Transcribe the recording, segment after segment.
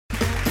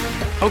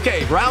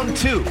Okay, round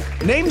two.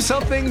 Name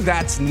something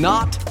that's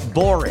not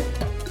boring.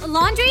 A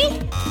laundry?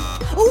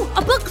 Ooh, a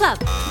book club.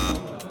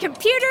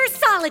 Computer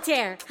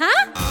solitaire,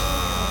 huh?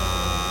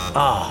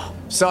 Ah,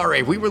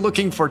 sorry, we were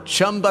looking for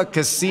Chumba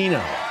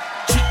Casino.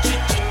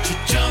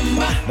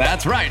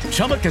 That's right.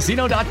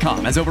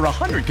 ChumbaCasino.com has over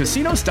 100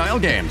 casino-style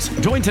games.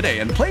 Join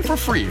today and play for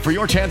free for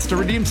your chance to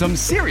redeem some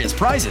serious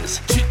prizes.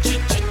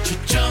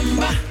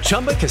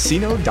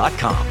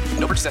 ChumbaCasino.com.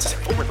 No purchase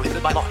necessary. Void where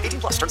prohibited by law.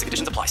 18 plus. Terms and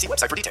conditions apply. See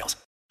website for details.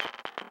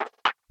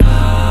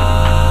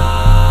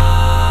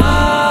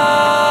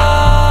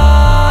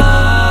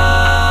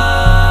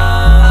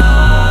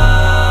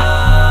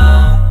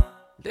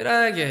 Did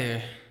I get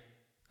here?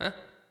 Huh?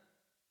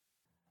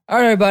 All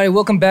right, everybody,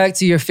 welcome back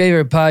to your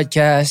favorite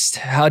podcast,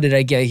 How Did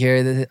I Get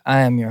Here? I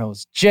am your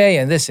host, Jay,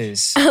 and this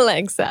is...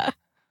 Alexa.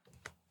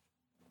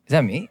 Is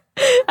that me?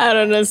 I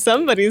don't know,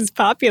 somebody's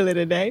popular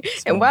today.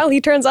 And while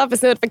he turns off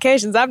his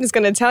notifications, I'm just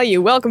going to tell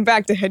you, welcome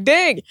back to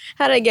Hadig.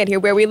 How Did I Get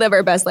Here? Where we live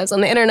our best lives on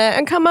the internet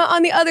and come out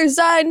on the other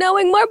side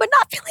knowing more but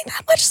not feeling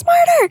that much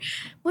smarter.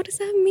 What does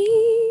that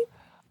mean?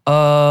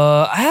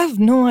 I have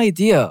no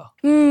idea.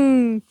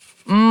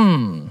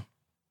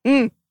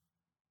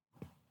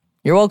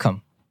 You're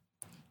welcome.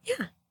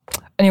 Yeah.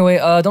 Anyway,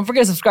 don't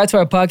forget to subscribe to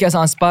our podcast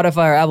on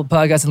Spotify or Apple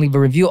Podcasts and leave a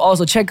review.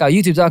 Also, check out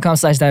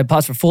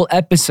youtube.com/dietpods for full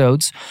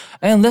episodes.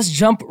 And let's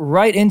jump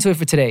right into it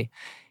for today.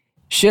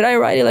 Should I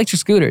ride electric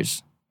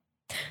scooters?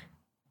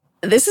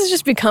 This has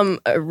just become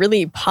a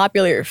really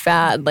popular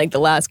fad like the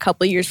last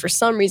couple of years. For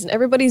some reason,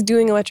 everybody's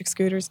doing electric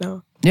scooters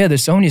now. Yeah,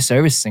 there's so many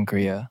services in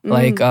Korea.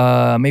 Like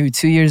maybe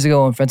 2 years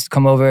ago when friends would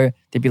come over,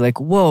 they'd be like,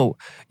 whoa,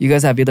 you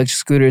guys have electric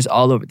scooters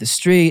all over the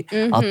street.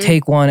 I'll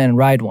take one and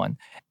ride one.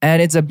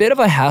 And it's a bit of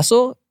a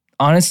hassle,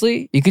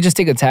 honestly. You could just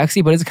take a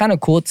taxi, but it's kind of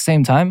cool at the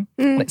same time.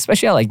 Like,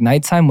 especially at like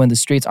nighttime when the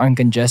streets aren't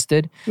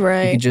congested.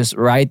 Right. You can just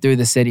ride through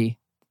the city.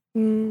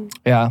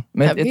 Yeah.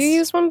 Have you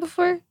used one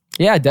before?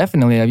 Yeah,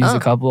 definitely. I've used a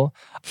couple.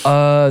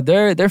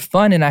 They're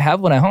fun and I have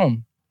one at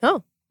home.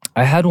 Oh.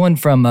 I had one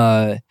from...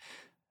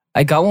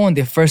 I got one when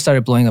they first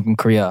started blowing up in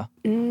Korea.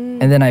 And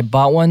then I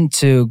bought one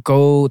to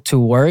go to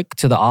work,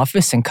 to the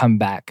office, and come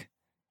back.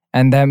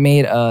 And that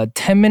made a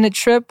 10-minute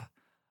trip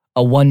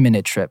a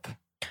 1-minute trip.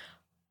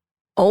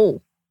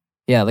 Oh.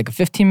 Yeah, like a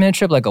 15-minute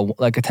trip, like a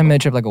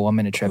 10-minute trip, like a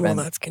 1-minute trip. Well, and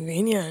that's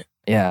convenient.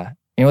 yeah.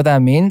 You know what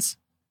that means?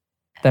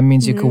 That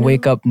means you could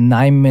wake up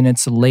 9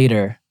 minutes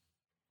later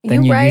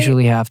than you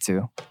usually have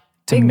to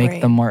Big make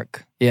brain. the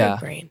mark. Yeah. Big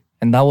brain.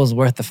 And that was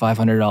worth the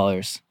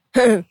 $500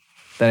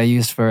 that I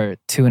used for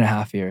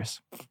 2.5 years.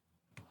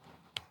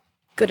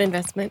 Good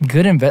investment.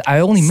 I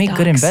only make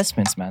good Stocks.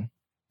 investments, man.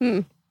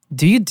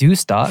 Do you do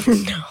stocks?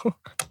 No.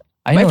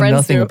 I My know friends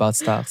nothing do. about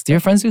stocks. Do your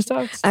friends do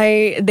stocks?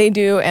 They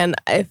do, and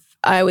if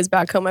I was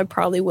back home, I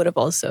probably would have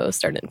also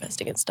started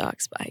investing in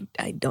stocks, but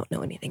I don't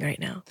know anything right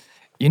now.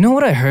 You know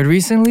what I heard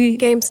recently?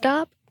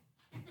 GameStop?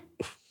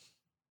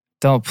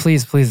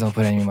 Please don't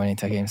put any money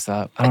into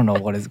GameStop. I don't know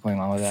what is going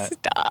on with that.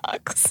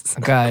 Stocks.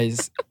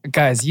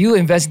 Guys, you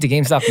invest into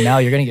GameStop now,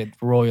 you're gonna get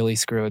royally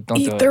screwed. Don't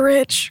do Eat it. the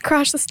rich.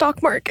 Crash the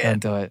stock market.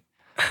 Don't do it.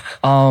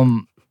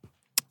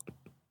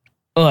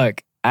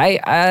 Look,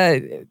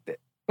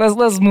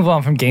 let's move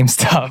on from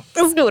GameStop.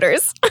 The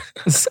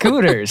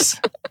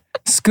scooters.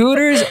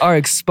 Scooters are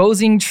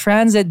exposing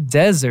transit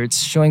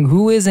deserts, showing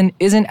who is and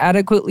isn't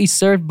adequately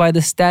served by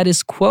the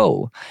status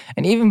quo.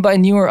 And even by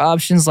newer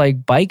options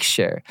like bike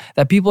share,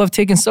 that people have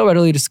taken so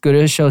readily to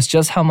scooters shows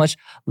just how much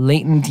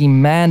latent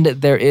demand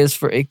there is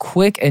for a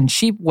quick and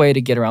cheap way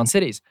to get around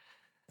cities.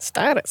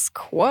 Status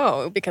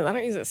quo, because I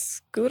don't use a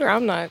scooter.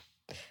 I'm not.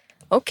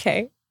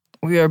 Okay.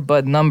 We are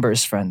but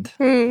numbers, friend.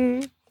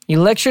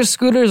 Electric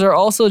scooters are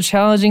also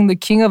challenging the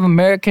king of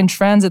American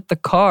transit, the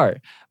car.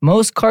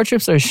 Most car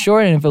trips are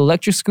short, and if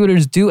electric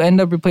scooters do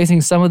end up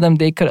replacing some of them,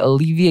 they could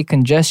alleviate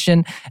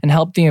congestion and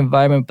help the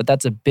environment, but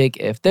that's a big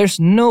if. There's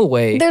no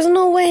way. There's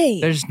no way.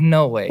 There's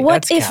no way.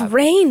 What That's if cap.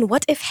 rain?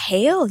 What if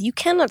hail? You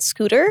cannot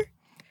scooter?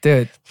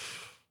 Dude,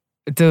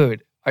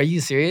 are you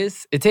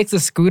serious? It takes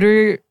a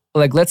scooter,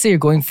 like let's say you're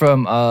going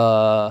from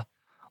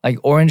like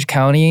Orange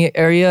County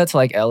area to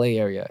like LA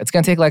area. It's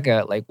gonna take like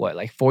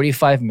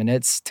 45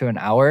 minutes to an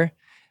hour.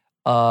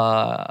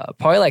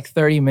 Probably like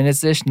 30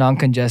 minutes-ish,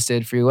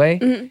 non-congested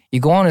freeway. You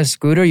go on a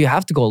scooter, you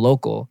have to go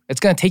local. It's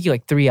gonna take you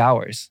like 3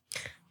 hours.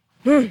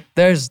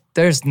 There's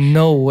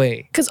no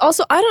way. Because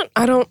also, I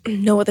don't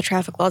know what the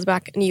traffic laws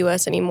back in the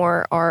U.S.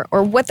 anymore are,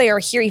 or what they are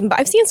here even. But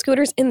I've seen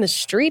scooters in the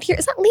street here.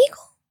 Is that legal?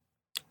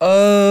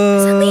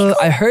 Legal?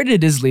 I heard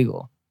it is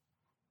legal.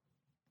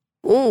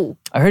 Ooh,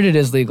 I heard it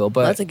is legal,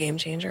 but that's a game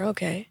changer.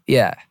 Okay.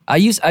 yeah, I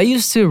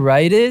used to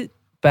ride it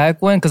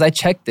back when, because I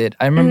checked it.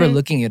 I remember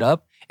looking it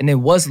up, and it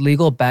was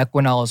legal back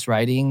when I was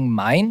riding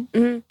mine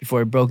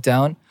before it broke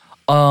down.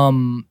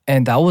 And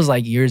that was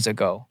like years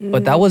ago,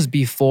 but that was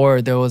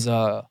before there was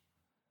a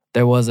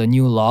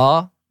new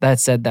law that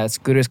said that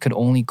scooters could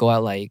only go at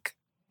like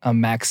a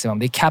maximum.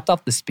 They capped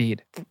off the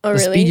speed. Oh, the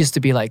really? speed used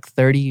to be like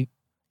 30,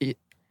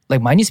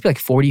 like mine used to be like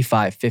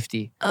 45,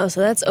 50. Oh,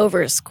 so that's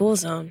over a school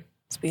zone.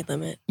 speed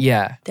limit.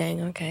 Yeah.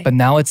 Dang, okay. But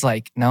now it's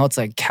like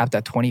capped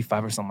at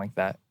 25 or something like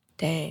that.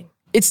 Dang.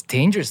 It's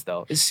dangerous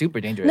though. It's super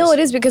dangerous. No, it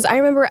is because I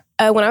remember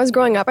when I was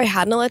growing up, I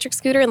had an electric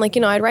scooter and like,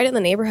 I'd ride it in the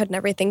neighborhood and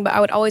everything, but I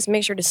would always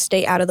make sure to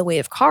stay out of the way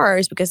of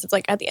cars because it's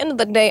like at the end of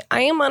the day,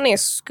 I am on a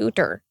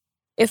scooter.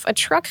 If a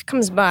truck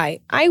comes by,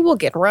 I will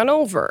get run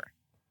over.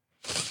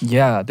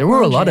 Yeah, there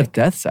were a lot of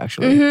deaths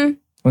actually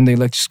when the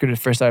electric scooter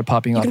first started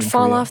popping You up can in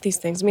fall Korea. off these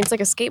things. I mean, it's like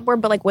a skateboard,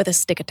 but like with a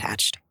stick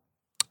attached.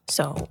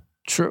 So.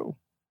 True.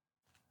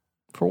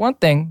 For one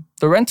thing,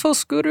 the rental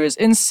scooters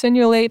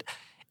insulate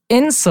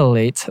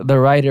the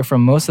rider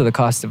from most of the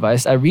cost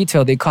device. At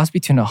retail, they cost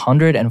between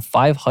 $100 and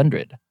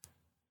 $500.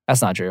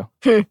 That's not true.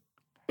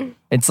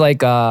 It's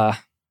like I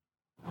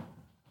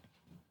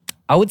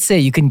would say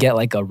you can get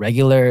like a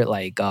regular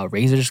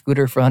Razor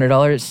scooter for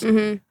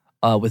 $100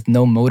 with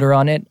no motor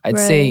on it. I'd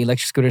say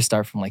electric scooters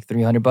start from like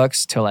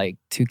 $300 to like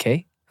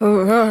 $2K.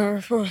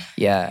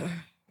 Yeah.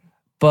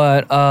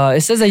 But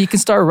it says that you can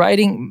start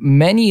riding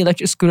many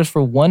electric scooters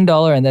for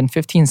 $1 and then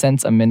 15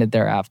 cents a minute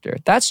thereafter.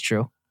 That's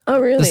true. Oh,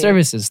 really? The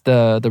services,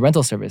 the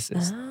rental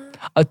services.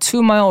 A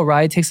 2-mile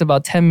ride takes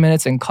about 10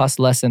 minutes and costs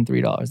less than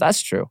 $3.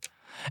 That's true.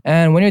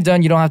 And when you're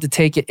done, you don't have to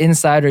take it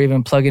inside or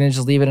even plug it in.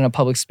 Just leave it in a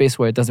public space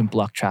where it doesn't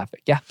block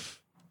traffic. Yeah.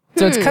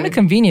 So it's kind of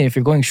convenient if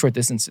you're going short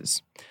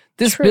distances.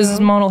 This business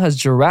model has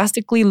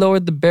drastically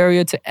lowered the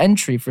barrier to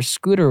entry for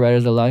scooter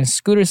riders, allowing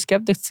scooter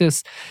skeptics to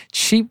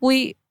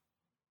cheaply...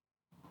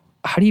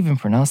 How do you even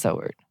pronounce that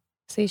word?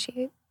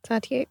 Satiate?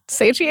 Satiate?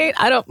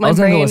 I don't... I was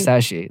going to go with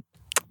satiate.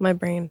 My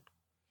brain.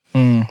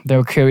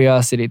 Their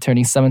curiosity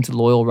turning some into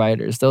loyal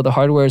riders, though the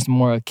hardware is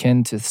more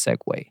akin to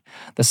Segway.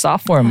 The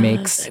software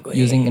makes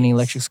using an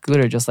electric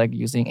scooter just like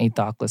using a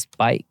dockless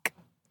bike.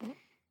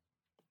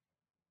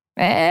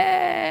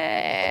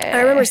 I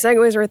remember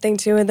Segways were a thing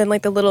too, and then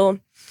like the little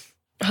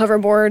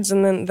hoverboards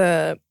and then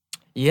the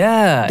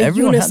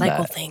everyone had unicycle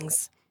that.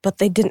 things. But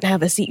they didn't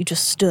have a seat. You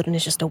just stood and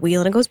it's just a wheel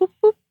and it goes whoop,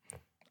 whoop.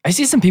 I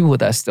see some people with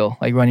that still,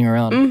 like running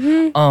around.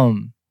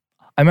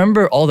 I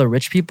remember all the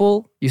rich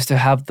people used to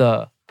have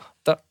the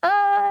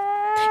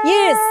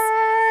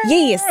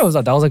Yes. that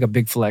was like a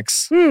big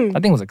flex. I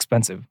think it was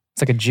expensive.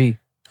 It's like a G.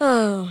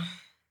 Oh,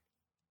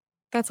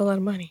 that's a lot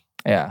of money.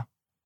 Yeah.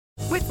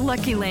 With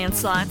Lucky Land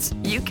Slots,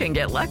 you can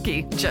get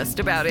lucky just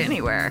about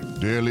anywhere.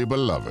 Dearly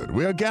beloved,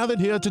 we are gathered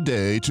here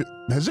today to...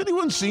 Has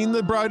anyone seen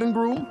the bride and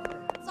groom?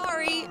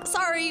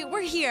 Sorry,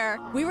 we're here.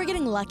 We were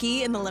getting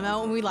lucky in the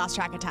limo and we lost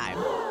track of time.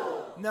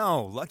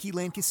 No, Lucky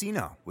Land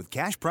Casino, with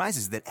cash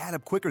prizes that add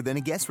up quicker than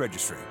a guest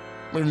registry.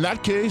 In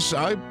that case,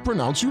 I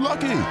pronounce you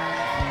lucky.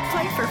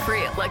 Play for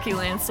free at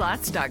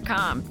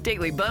LuckyLandSlots.com.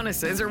 Daily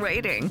bonuses are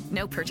waiting.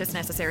 No purchase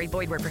necessary.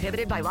 Void where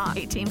prohibited by law.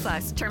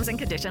 18+. Terms and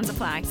conditions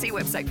apply. See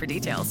website for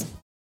details.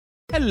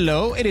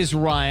 Hello, it is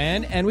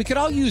Ryan, and we could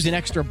all use an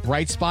extra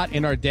bright spot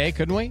in our day,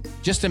 couldn't we?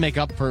 Just to make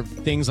up for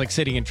things like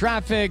sitting in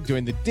traffic,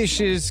 doing the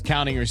dishes,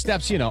 counting your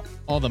steps,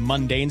 all the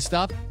mundane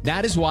stuff.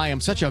 That is why I'm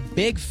such a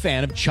big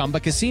fan of Chumba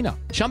Casino.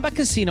 Chumba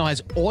Casino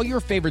has all your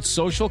favorite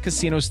social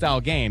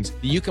casino-style games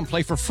that you can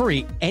play for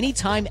free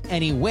anytime,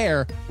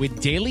 anywhere with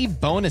daily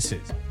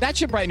bonuses. That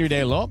should brighten your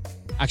day a little.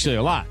 Actually,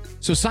 a lot.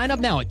 So sign up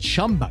now at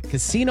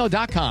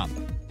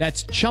ChumbaCasino.com.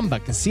 That's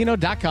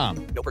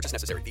ChumbaCasino.com. No purchase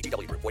necessary.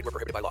 VGW Group. Void where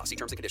prohibited by law. See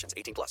terms and conditions.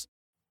 18+.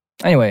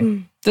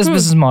 Anyway, this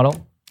business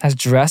model has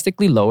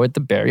drastically lowered the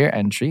barrier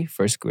entry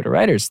for scooter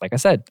riders, like I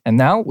said. And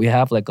now we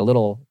have like a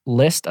little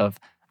list of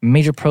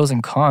major pros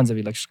and cons of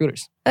electric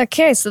scooters.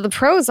 Okay, so the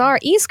pros are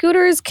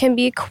e-scooters can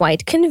be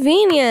quite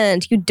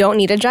convenient. You don't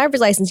need a driver's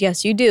license.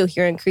 Yes, you do.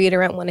 Here in Korea to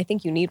rent one, I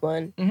think you need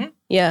one.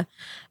 Yeah.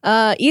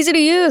 Easy to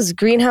use.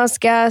 Greenhouse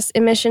gas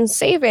emission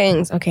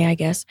savings. Okay, I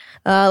guess.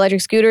 Electric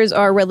scooters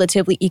are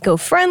relatively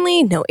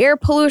eco-friendly. No air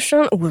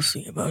pollution. We'll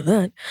see about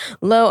that.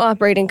 Low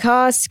operating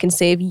costs can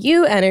save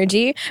you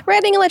energy.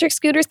 Riding electric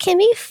scooters can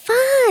be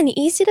fun.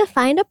 Easy to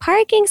find a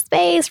parking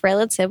space.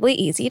 Relatively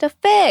easy to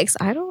fix.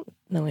 I don't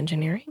know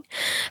engineering.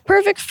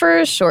 Perfect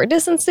for short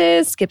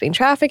distances, skipping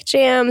traffic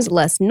jams,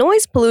 less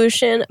noise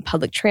pollution.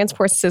 Public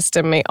transport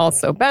system may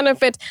also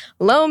benefit.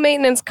 Low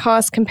maintenance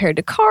costs compared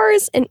to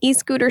cars, and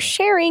e-scooter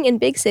sharing in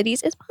big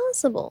cities is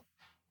possible.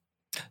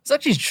 It's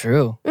actually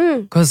true.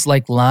 Because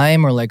like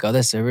Lime or like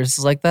other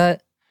services like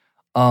that,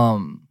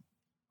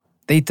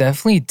 they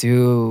definitely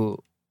do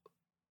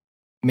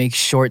make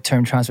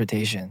short-term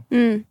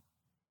transportation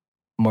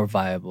more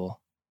viable.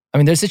 I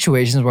mean, there's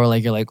situations where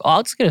like you're like, oh,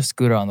 I'll just get a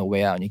scooter on the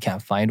way out and you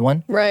can't find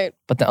one. Right.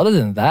 But then other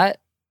than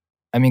that,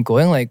 I mean,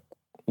 going like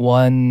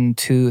 1,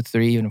 2,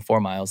 3, even 4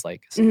 miles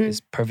like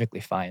is perfectly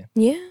fine.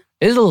 Yeah.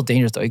 It is a little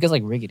dangerous though. It gets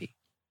like rickety.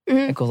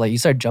 It goes like you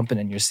start jumping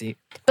in your seat.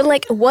 But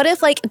like, what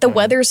if like the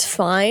weather's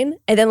fine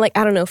and then like,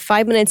 I don't know,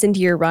 5 minutes into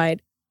your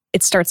ride,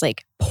 it starts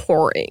like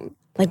pouring.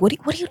 Like, what do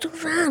you do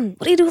then?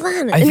 What do you do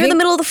then? And you're in the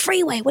middle of the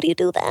freeway. What do you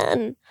do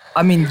then?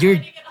 I mean,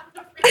 you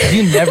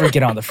never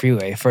get on the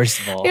freeway, first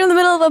of all. You're in the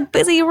middle of a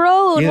busy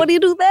road. What do you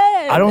do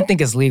then? I don't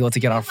think it's legal to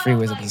get on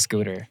freeways with a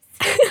scooter.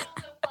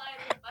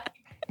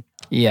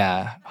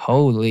 Yeah,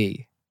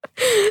 holy.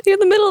 You're in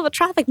the middle of a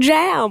traffic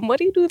jam. What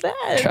do you do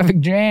then? Traffic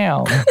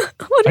jam.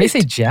 Why do you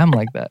say jam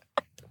like that?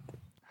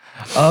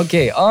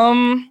 Okay.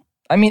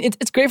 I mean,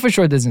 it's great for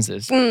short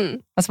distances.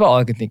 That's about all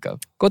I can think of.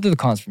 Go through the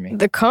cons for me.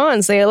 The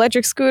cons say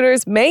electric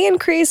scooters may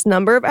increase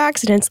number of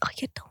accidents. Oh,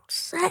 you don't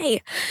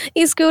say.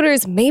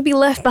 E-scooters may be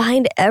left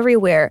behind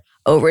everywhere.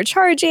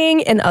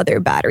 Overcharging and other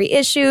battery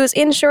issues,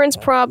 insurance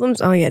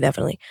problems. Oh, yeah,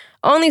 definitely.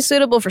 Only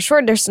suitable for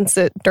short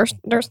distances.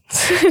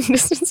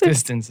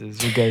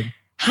 Distances, you're good.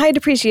 High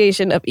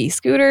depreciation of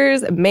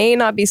e-scooters may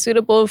not be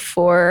suitable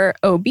for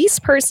obese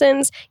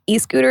persons.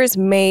 E-scooters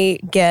may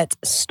get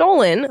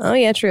stolen. Oh,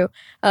 yeah, true.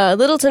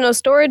 Little to no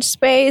storage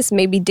space,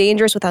 may be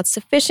dangerous without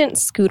sufficient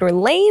scooter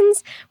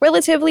lanes,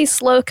 relatively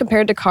slow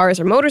compared to cars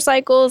or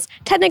motorcycles,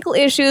 technical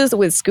issues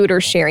with scooter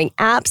sharing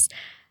apps,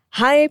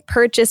 high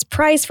purchase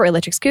price for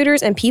electric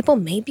scooters, and people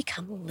may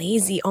become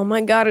lazy. Oh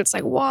my God, it's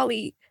like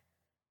WALL-E.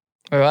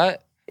 All right.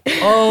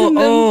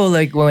 Oh,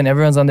 like when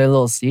everyone's on their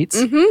little seats?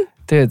 Mm-hmm.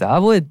 Dude,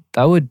 that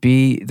would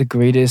be the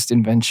greatest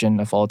invention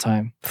of all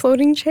time.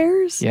 Floating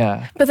chairs?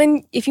 Yeah. But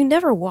then if you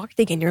never walked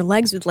again, your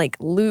legs would like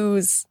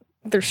lose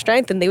their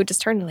strength and they would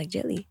just turn to like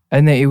jelly.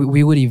 And then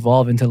we would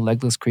evolve into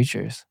legless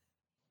creatures.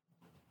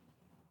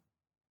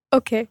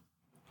 Okay.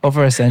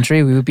 Over a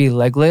century, we would be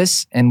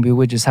legless and we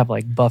would just have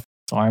like buff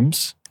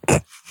arms. You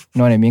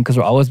know what I mean? Because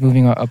we're always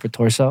moving our upper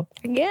torso.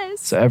 I guess.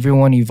 So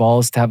everyone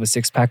evolves to have a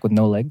six-pack with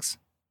no legs.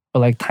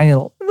 Or like tiny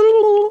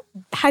little...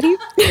 How do you...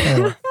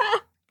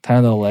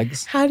 tiny little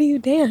legs. How do you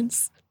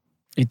dance?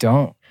 You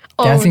don't.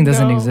 Dancing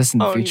doesn't exist in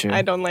the Oh, future.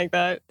 I don't like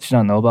that. Did you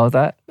not know about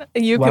that?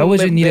 Why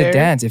would you need a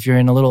dance if you're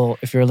a little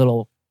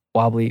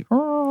wobbly? I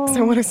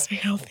want to stay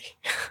healthy.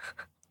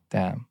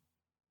 Damn.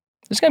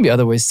 There's gonna be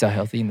other ways to stay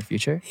healthy in the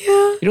future. Yeah.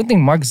 You don't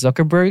think Mark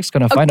Zuckerberg's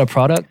gonna find a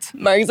product?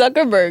 Mark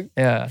Zuckerberg.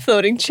 Yeah.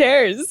 Floating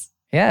chairs.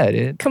 Yeah,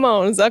 dude. Come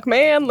on,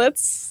 Zuckman.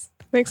 Let's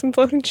make some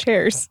floating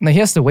chairs. No, he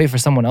has to wait for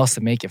someone else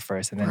to make it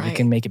first, and then he Right.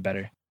 can make it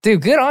better.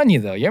 Dude, good on you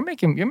though. You're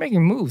making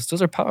moves.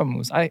 Those are power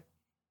moves. I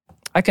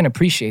can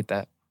appreciate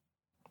that.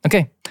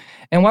 Okay.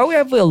 And why we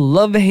have a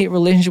love-hate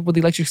relationship with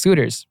electric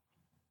scooters?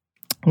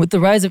 With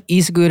the rise of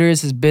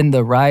e-scooters has been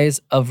the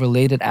rise of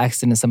related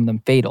accidents, some of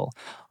them fatal.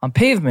 On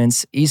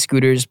pavements,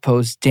 e-scooters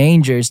pose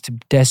dangers to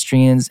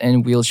pedestrians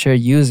and wheelchair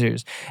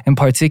users, and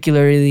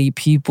particularly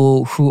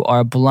people who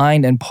are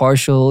blind and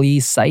partially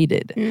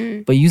sighted.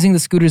 But using the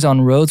scooters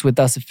on roads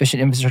without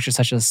sufficient infrastructure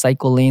such as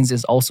cycle lanes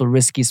is also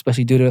risky,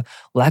 especially due to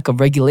lack of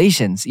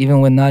regulations.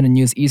 Even when not in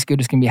use,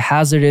 e-scooters can be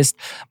hazardous.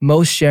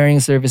 Most sharing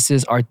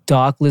services are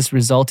dockless,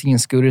 resulting in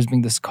scooters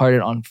being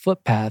discarded on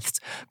footpaths,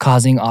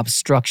 causing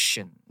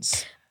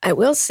obstructions. I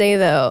will say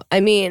though, I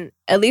mean,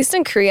 at least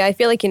in Korea, I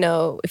feel like,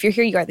 if you're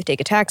here, you either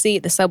take a taxi,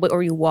 the subway,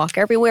 or you walk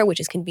everywhere,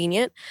 which is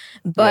convenient.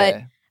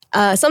 But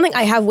something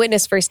I have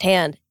witnessed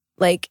firsthand,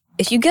 like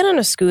if you get on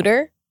a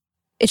scooter,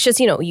 it's just,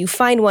 you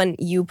find one,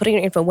 you put in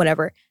your info,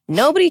 whatever.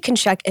 Nobody can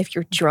check if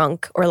you're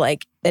drunk or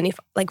like any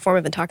like form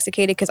of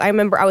intoxicated. Because I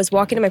remember I was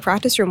walking to my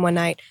practice room one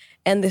night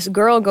and this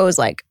girl goes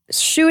like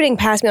shooting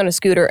past me on a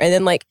scooter and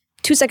then like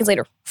 2 seconds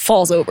later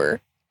falls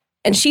over.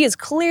 And she is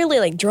clearly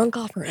like drunk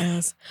off her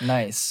ass.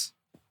 Nice.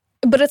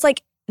 But it's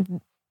like,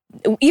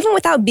 even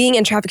without being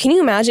in traffic, can you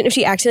imagine if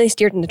she accidentally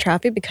steered into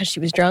traffic because she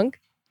was drunk?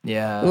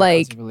 Yeah,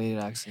 like related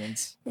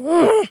accidents.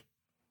 I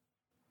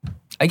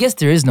guess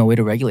there is no way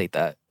to regulate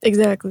that.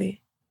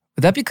 Exactly.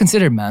 Would that be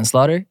considered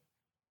manslaughter?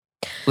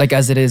 Like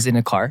as it is in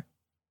a car?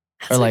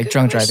 Or like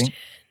drunk driving?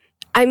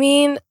 I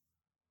mean,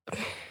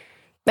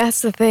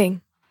 that's the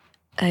thing.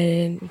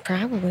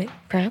 Probably.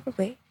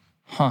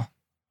 Huh.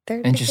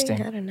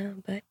 Interesting. I don't know,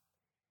 but...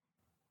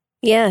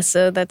 Yeah,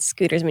 so that's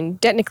scooters. I mean,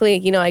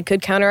 technically, I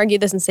could counter-argue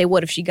this and say,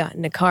 what if she got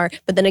in a car?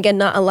 But then again,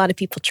 not a lot of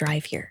people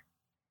drive here.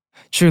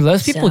 True,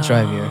 less people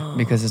drive here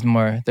because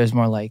there's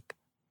more like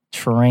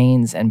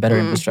trains and better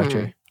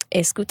infrastructure.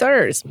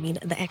 Scooters mean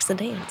the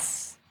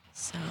accidents.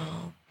 So...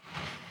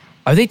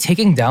 Are they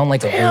taking down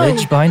like a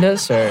village behind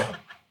us or...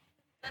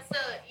 That's the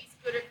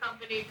e-scooter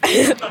company.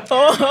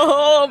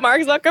 Oh,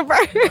 Mark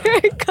Zuckerberg.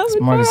 It's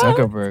Mark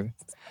Zuckerberg.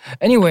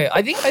 Anyway,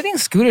 I think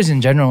scooters in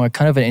general are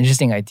kind of an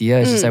interesting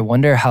idea. It's just I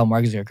wonder how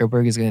Mark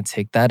Zuckerberg is going to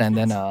take that and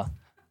then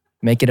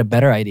make it a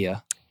better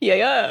idea.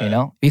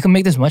 Yeah. We can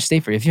make this much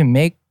safer. If you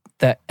make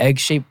the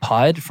egg-shaped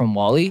pod from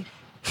WALL-E,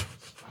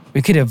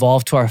 we could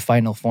evolve to our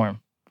final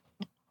form.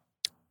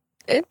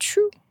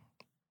 True.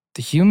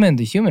 The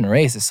human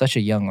race is such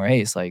a young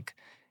race. Like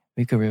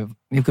we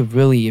could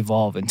really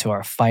evolve into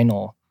our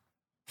final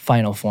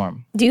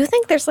form. Do you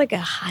think there's like a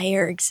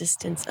higher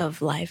existence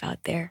of life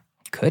out there?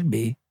 Could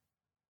be.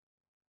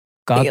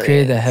 God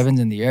created the heavens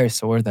and the earth,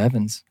 so are the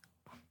heavens.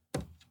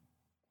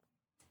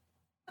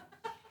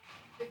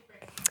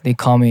 They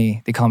call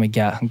me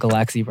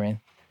Galaxy Brain.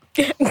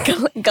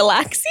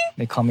 Galaxy?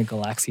 They call me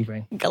Galaxy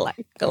Brain.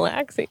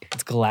 Galaxy.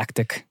 It's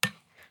galactic.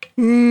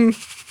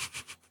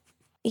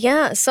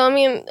 Yeah, so I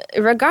mean,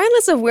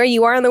 regardless of where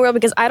you are in the world,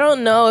 because I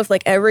don't know if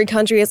like every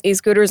country has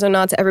e-scooters or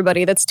not to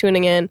everybody that's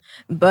tuning in,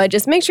 but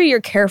just make sure you're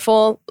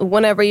careful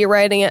whenever you're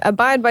riding it.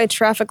 Abide by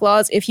traffic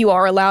laws if you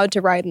are allowed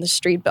to ride in the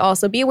street, but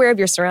also be aware of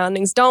your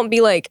surroundings. Don't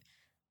be like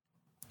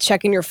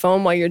checking your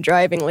phone while you're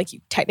driving like you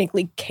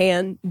technically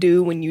can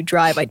do when you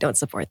drive. I don't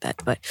support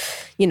that, but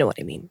you know what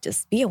I mean.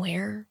 Just be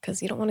aware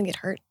because you don't want to get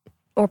hurt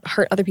or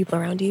hurt other people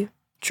around you.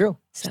 True.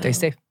 So, Stay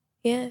safe.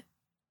 Yeah.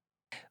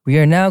 We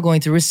are now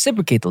going to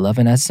reciprocate the love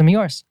and ask some of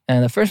yours.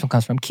 And the first one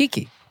comes from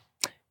Kiki.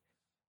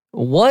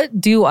 What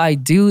do I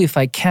do if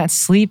I can't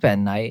sleep at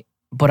night,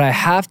 but I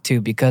have to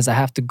because I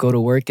have to go to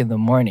work in the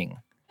morning?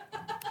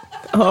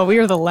 Oh, we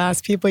are the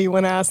last people you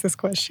want to ask this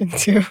question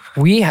to.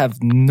 We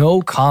have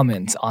no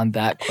comment on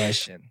that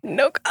question.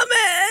 No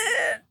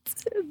comment.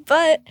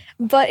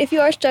 But if you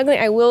are struggling,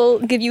 I will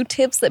give you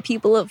tips that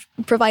people have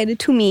provided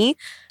to me.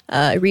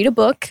 Read a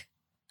book,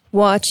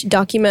 watch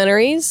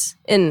documentaries,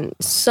 and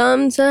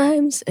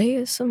sometimes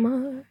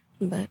ASMR.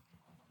 But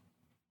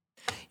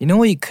you know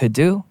what you could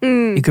do?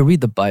 You could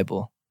read the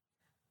Bible.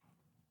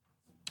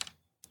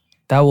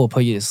 That will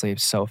put you to sleep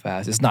so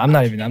fast. I'm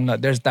not even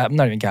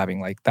gabbing.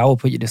 Like, that will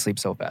put you to sleep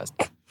so fast.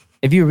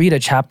 If you read a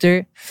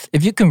chapter,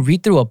 if you can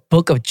read through a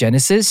book of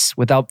Genesis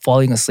without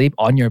falling asleep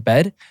on your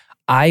bed,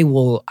 I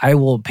will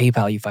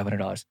PayPal you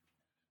 $500.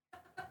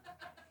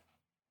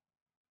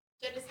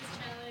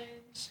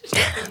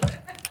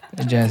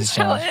 Genesis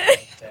challenge.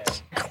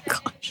 Oh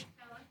gosh.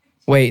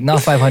 Wait,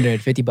 not 500,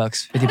 $50.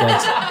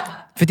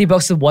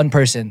 $50 to one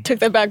person. Took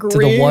that back to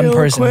the one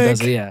person quick. who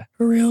does it. Yeah.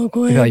 Real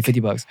quick. PayPal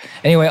you $50.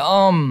 Anyway,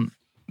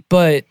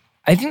 but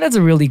I think that's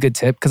a really good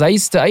tip because I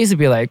used to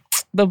be like,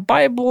 the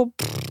Bible,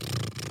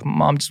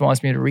 mom just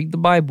wants me to read the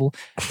Bible.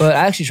 But I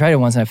actually tried it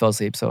once and I fell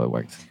asleep, so it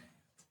worked.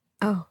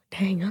 Oh,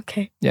 dang,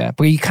 okay. Yeah,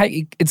 but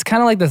it's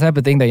kind of like the type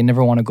of thing that you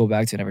never want to go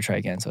back to and never try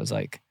again. So it's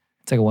like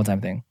a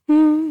one-time thing.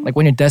 Like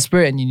when you're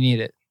desperate and you need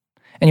it.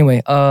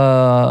 Anyway,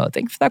 thank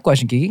you for that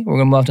question, Kiki. We're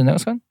going to move on to the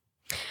next one.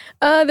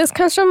 This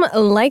comes from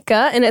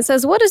Laika, and it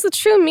says, what is the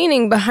true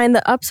meaning behind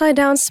the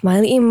upside-down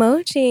smiley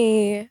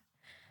emoji?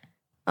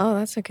 Oh,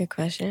 that's a good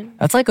question.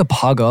 That's like a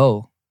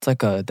Pago. It's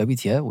like a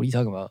WTF. What are you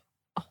talking about?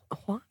 A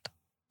what?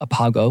 A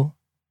Pago.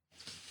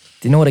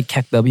 Do you know what a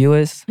Kek W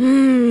is?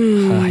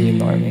 You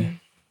ignore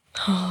me.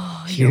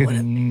 Oh, You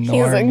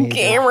he's a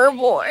gamer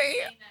boy.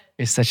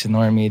 You're such a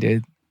normie,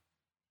 dude.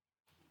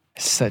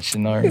 Such a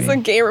normie. He's a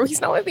gamer.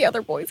 He's not like the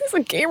other boys. He's a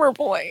gamer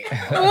boy.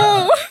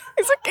 Oh,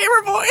 he's a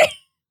gamer boy.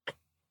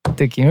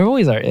 The gamer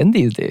boys are in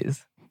these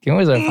days. Gamer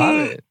boys are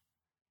popping.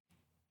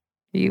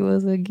 He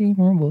was a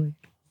gamer boy.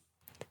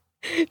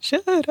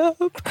 Shut up.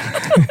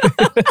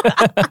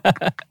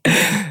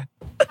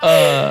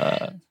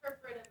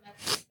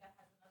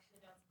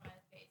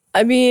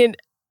 I mean,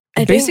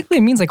 it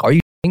basically means like, are you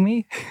kidding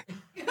me?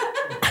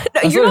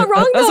 No, you're not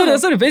wrong though.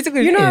 That's what it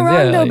basically You're means. not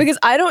wrong yeah, though, like, because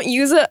I don't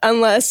use it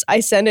unless I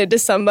send it to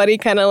somebody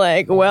kind of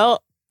like,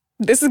 well,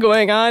 this is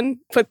going on.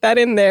 Put that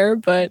in there.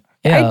 But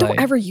Yeah, I don't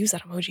like- ever use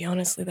that emoji,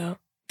 honestly, though.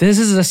 this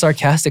is a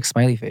sarcastic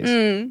smiley face.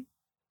 Mm.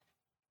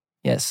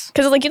 Yes.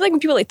 Because like, you know, like when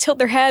people like tilt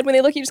their head when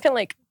they look, you just kind of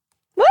like,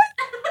 what?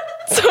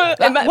 So,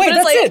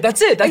 Wait,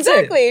 that's it.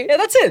 exactly. Yeah,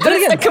 that's it. But Do it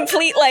it's a again.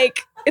 complete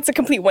it's a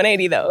complete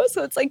 180 though.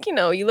 So it's like, you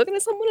know, you looking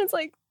at someone, it's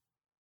like,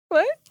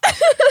 what?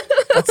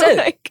 That's it.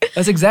 Like,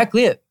 That's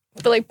exactly it.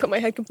 to like put my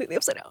head completely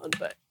upside down,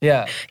 but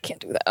Yeah. can't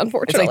do that, It's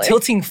unfortunately. like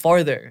tilting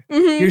farther.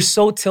 Mhm. You're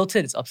so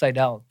tilted, it's upside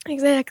down.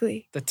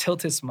 Exactly. The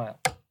tilted smile.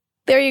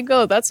 There you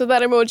go. That's what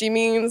that emoji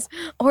means.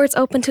 Or it's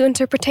open to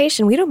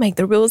interpretation. We don't make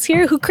the rules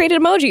here. Who created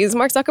emojis?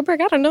 Mark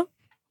Zuckerberg? I don't know.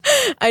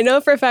 I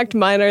know for a fact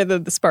mine are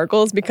the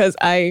sparkles because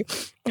I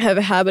have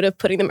a habit of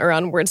putting them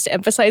around words to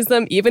emphasize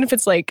them. Even if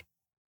it's like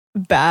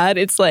bad,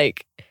 it's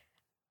like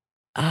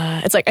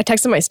I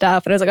texted my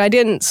staff and I was like, I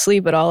didn't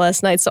sleep at all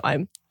last night, so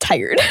I'm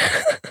tired.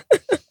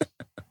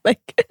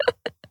 Like,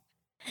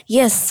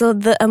 yes, so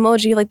the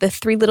emoji, like the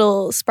three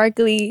little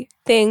sparkly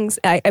things,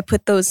 I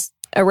put those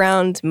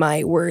around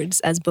my words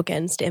as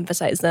bookends to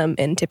emphasize them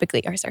in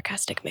typically our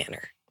sarcastic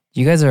manner.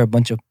 You guys are a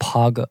bunch of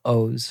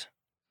Pog-Os.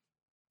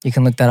 You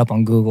can look that up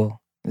on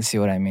Google to see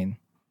what I mean.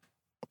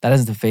 That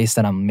is the face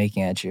that I'm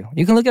making at you.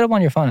 You can look it up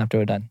on your phone after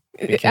we're done.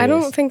 I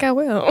don't think I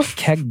will.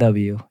 Kek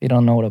W. You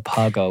don't know what a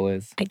Pago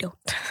is. I don't.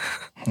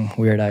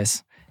 Weird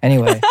eyes.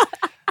 Anyway,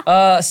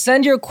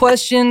 send your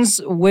questions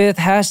with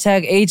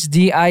hashtag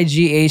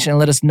HDIGH and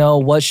let us know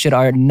what should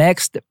our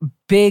next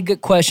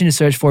big question to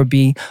search for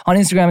be on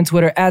Instagram and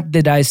Twitter at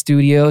The Dive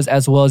Studios,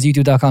 as well as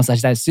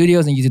youtube.com/Dive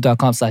Studios and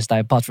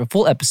youtube.com/DivePods for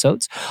full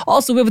episodes.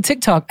 Also, we have a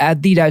TikTok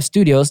at The Dive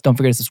Studios. Don't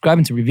forget to subscribe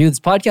and to review this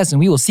podcast, and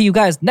we will see you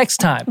guys next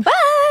time. Bye.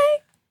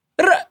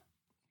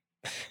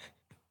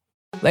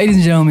 Ladies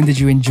and gentlemen, did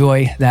you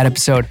enjoy that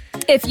episode?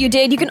 If you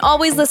did, you can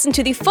always listen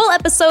to the full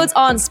episodes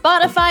on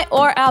Spotify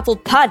or Apple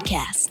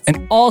Podcasts.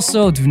 And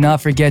also, do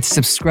not forget to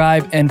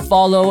subscribe and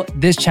follow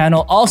this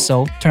channel.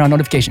 Also, turn on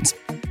notifications.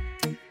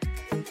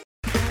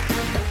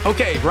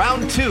 Okay,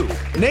 round two.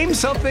 Name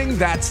something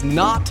that's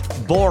not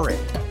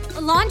boring.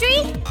 A laundry?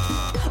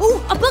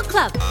 Ooh, a book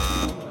club.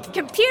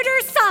 Computer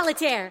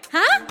solitaire,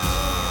 huh?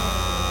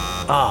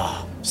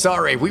 Ah,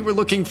 sorry, we were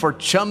looking for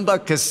Chumba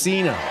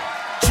Casino.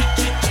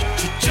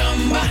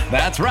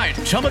 That's right.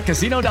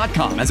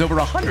 ChumbaCasino.com has over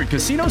 100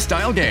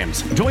 casino-style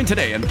games. Join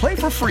today and play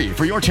for free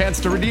for your chance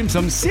to redeem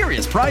some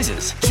serious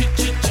prizes.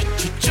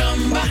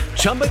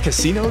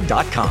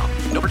 ChumbaCasino.com.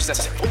 No purchase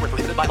necessary. Void where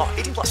prohibited by law.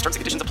 18 plus terms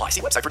and conditions apply.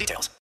 See website for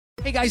details.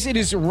 Hey guys, it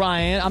is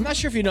Ryan. I'm not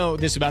sure if you know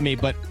this about me,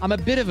 but I'm a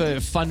bit of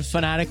a fun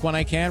fanatic when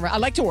I can. I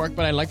like to work,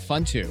 but I like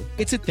fun too.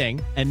 It's a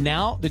thing. And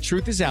now the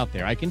truth is out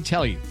there. I can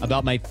tell you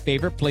about my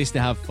favorite place to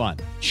have fun.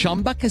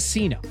 Chumba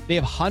Casino. They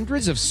have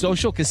hundreds of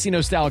social casino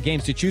style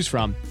games to choose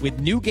from with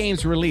new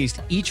games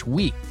released each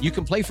week. You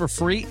can play for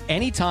free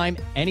anytime,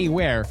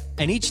 anywhere.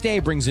 And each day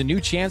brings a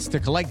new chance to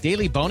collect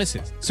daily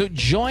bonuses. So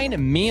join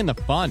me in the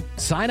fun.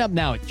 Sign up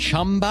now at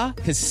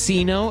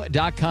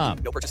ChumbaCasino.com.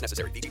 No purchase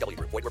necessary. VGW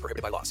Group. Void where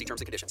prohibited by law. See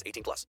terms and conditions.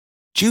 18 plus.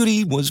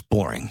 Judy was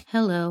boring.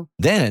 Hello.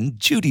 Then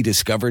Judy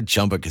discovered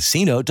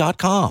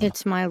ChumbaCasino.com.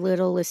 It's my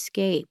little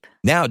escape.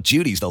 Now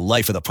Judy's the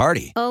life of the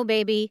party. Oh,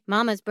 baby,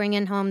 mama's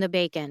bringing home the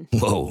bacon.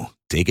 Whoa,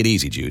 take it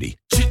easy, Judy.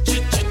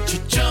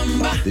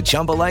 The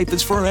Chumba life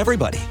is for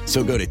everybody.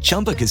 So go to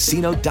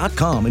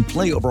ChumbaCasino.com and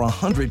play over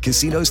 100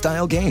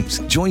 casino-style games.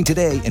 Join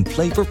today and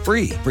play for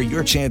free for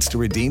your chance to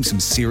redeem some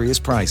serious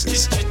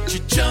prizes.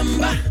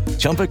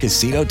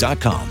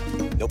 ChumbaCasino.com.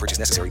 No purchase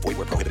necessary. Void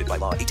where prohibited by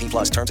law. 18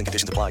 plus terms and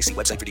conditions apply. See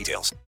website for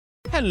details.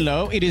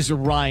 Hello, it is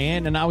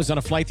Ryan, and I was on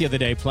a flight the other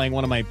day playing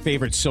one of my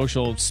favorite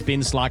social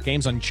spin slot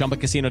games on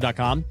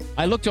ChumbaCasino.com.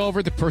 I looked over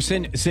at the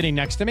person sitting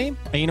next to me,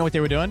 and you know what they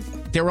were doing?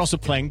 They were also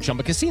playing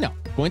Chumba Casino.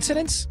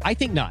 Coincidence? I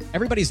think not.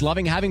 Everybody's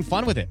loving having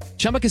fun with it.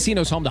 Chumba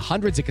Casino is home to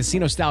hundreds of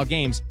casino-style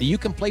games that you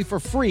can play for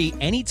free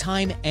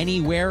anytime,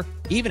 anywhere,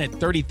 even at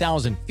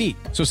 30,000 feet.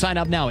 So sign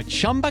up now at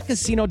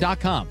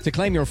ChumbaCasino.com to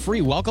claim your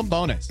free welcome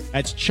bonus.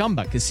 That's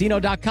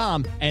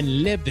ChumbaCasino.com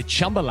and live the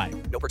Chumba life.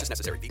 No purchase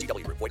necessary.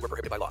 VGW Group. Void where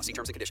prohibited by law. See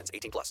terms and conditions.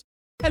 18 plus.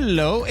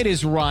 Hello, it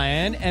is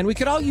Ryan, and we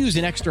could all use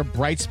an extra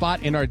bright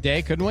spot in our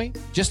day, couldn't we?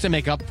 Just to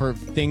make up for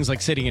things like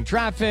sitting in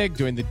traffic,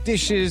 doing the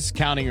dishes,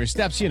 counting your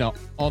steps, you know,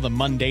 all the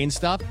mundane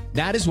stuff.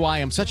 That is why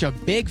I'm such a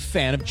big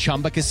fan of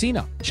Chumba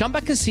Casino. Chumba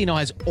Casino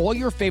has all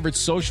your favorite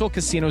social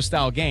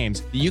casino-style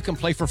games that you can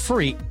play for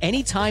free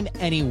anytime,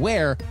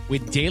 anywhere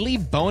with daily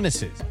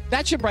bonuses.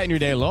 That should brighten your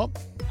day a little.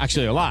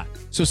 Actually, a lot.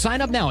 So sign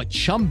up now at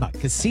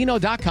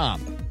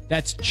ChumbaCasino.com.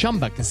 That's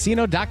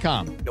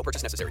ChumbaCasino.com. No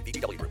purchase necessary.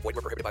 VGW Group. Void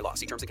where prohibited by law.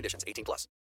 See terms and conditions. 18 plus.